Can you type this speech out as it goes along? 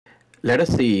Let us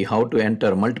see how to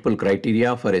enter multiple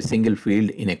criteria for a single field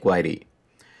in a query.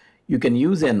 You can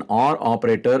use an OR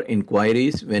operator in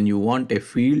queries when you want a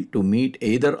field to meet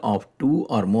either of two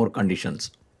or more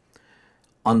conditions.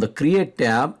 On the Create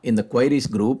tab in the Queries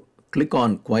group, click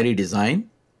on Query Design.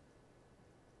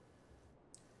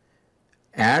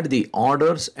 Add the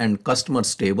Orders and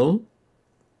Customers table.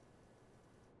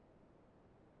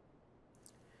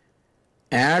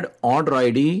 Add order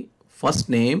ID, first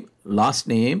name, last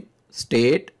name,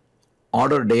 state,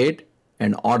 order date,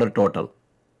 and order total.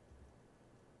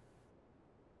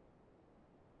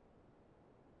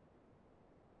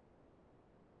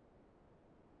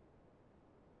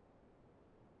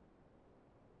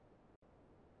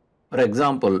 For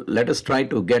example, let us try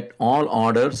to get all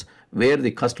orders where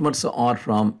the customers are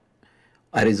from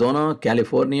Arizona,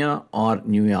 California, or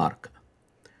New York.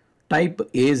 Type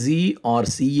AZ or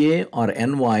CA or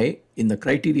NY in the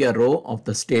criteria row of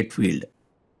the state field.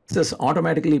 This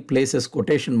automatically places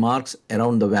quotation marks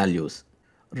around the values.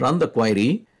 Run the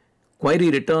query. Query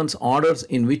returns orders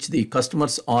in which the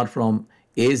customers are from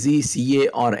AZ, CA,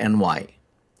 or NY.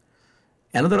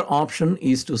 Another option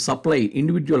is to supply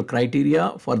individual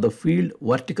criteria for the field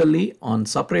vertically on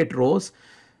separate rows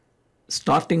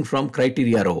starting from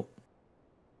criteria row.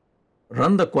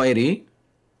 Run the query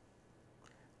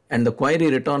and the query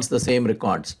returns the same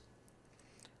records.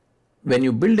 When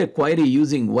you build a query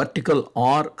using vertical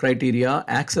OR criteria,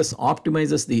 Access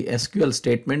optimizes the SQL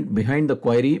statement behind the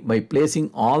query by placing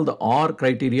all the OR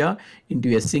criteria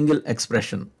into a single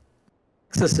expression.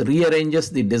 Access rearranges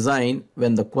the design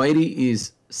when the query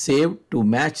is saved to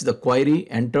match the query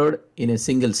entered in a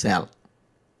single cell.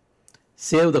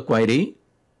 Save the query.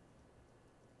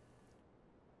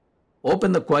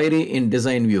 Open the query in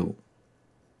Design View.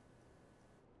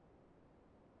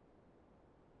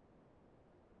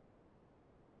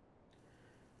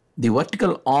 The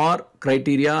vertical OR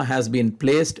criteria has been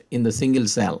placed in the single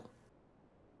cell.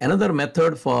 Another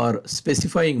method for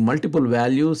specifying multiple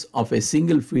values of a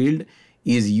single field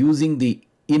is using the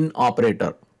IN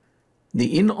operator.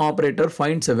 The IN operator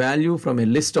finds a value from a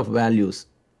list of values.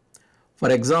 For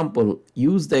example,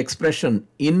 use the expression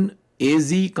in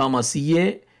AZ,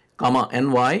 CA,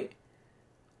 NY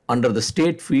under the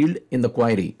state field in the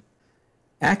query.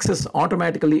 Access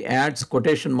automatically adds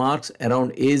quotation marks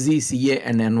around AZ, CA,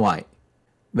 and NY.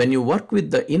 When you work with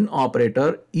the IN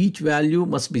operator, each value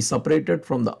must be separated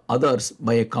from the others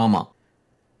by a comma.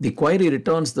 The query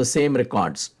returns the same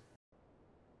records.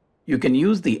 You can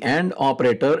use the AND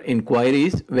operator in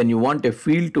queries when you want a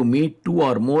field to meet two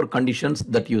or more conditions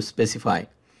that you specify.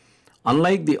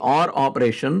 Unlike the OR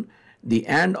operation, the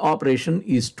AND operation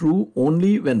is true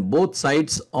only when both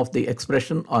sides of the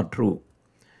expression are true.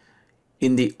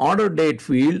 In the order date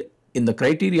field in the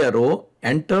criteria row,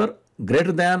 enter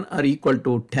greater than or equal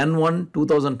to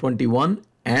 10/1/2021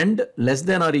 and less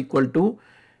than or equal to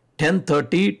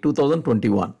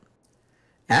 10/30/2021.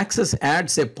 Access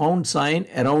adds a pound sign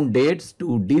around dates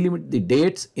to delimit the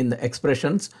dates in the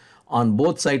expressions on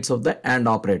both sides of the AND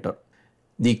operator.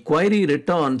 The query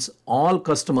returns all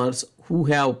customers who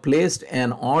have placed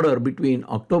an order between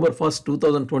October 1st,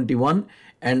 2021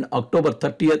 and October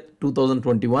 30th,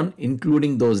 2021,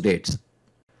 including those dates.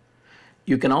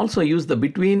 You can also use the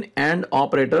between AND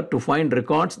operator to find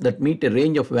records that meet a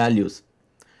range of values.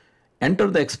 Enter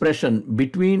the expression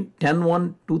between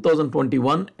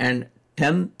 10/1/2021 and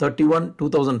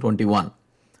 10/31/2021.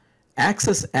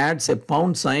 Access adds a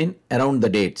pound sign around the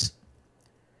dates.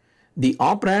 The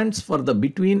operands for the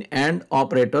between AND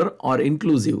operator are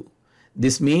inclusive.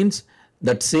 This means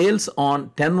that sales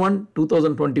on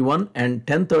 10/1/2021 and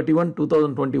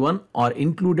 10/31/2021 are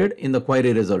included in the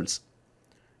query results.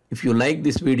 If you like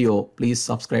this video, please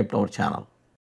subscribe to our channel.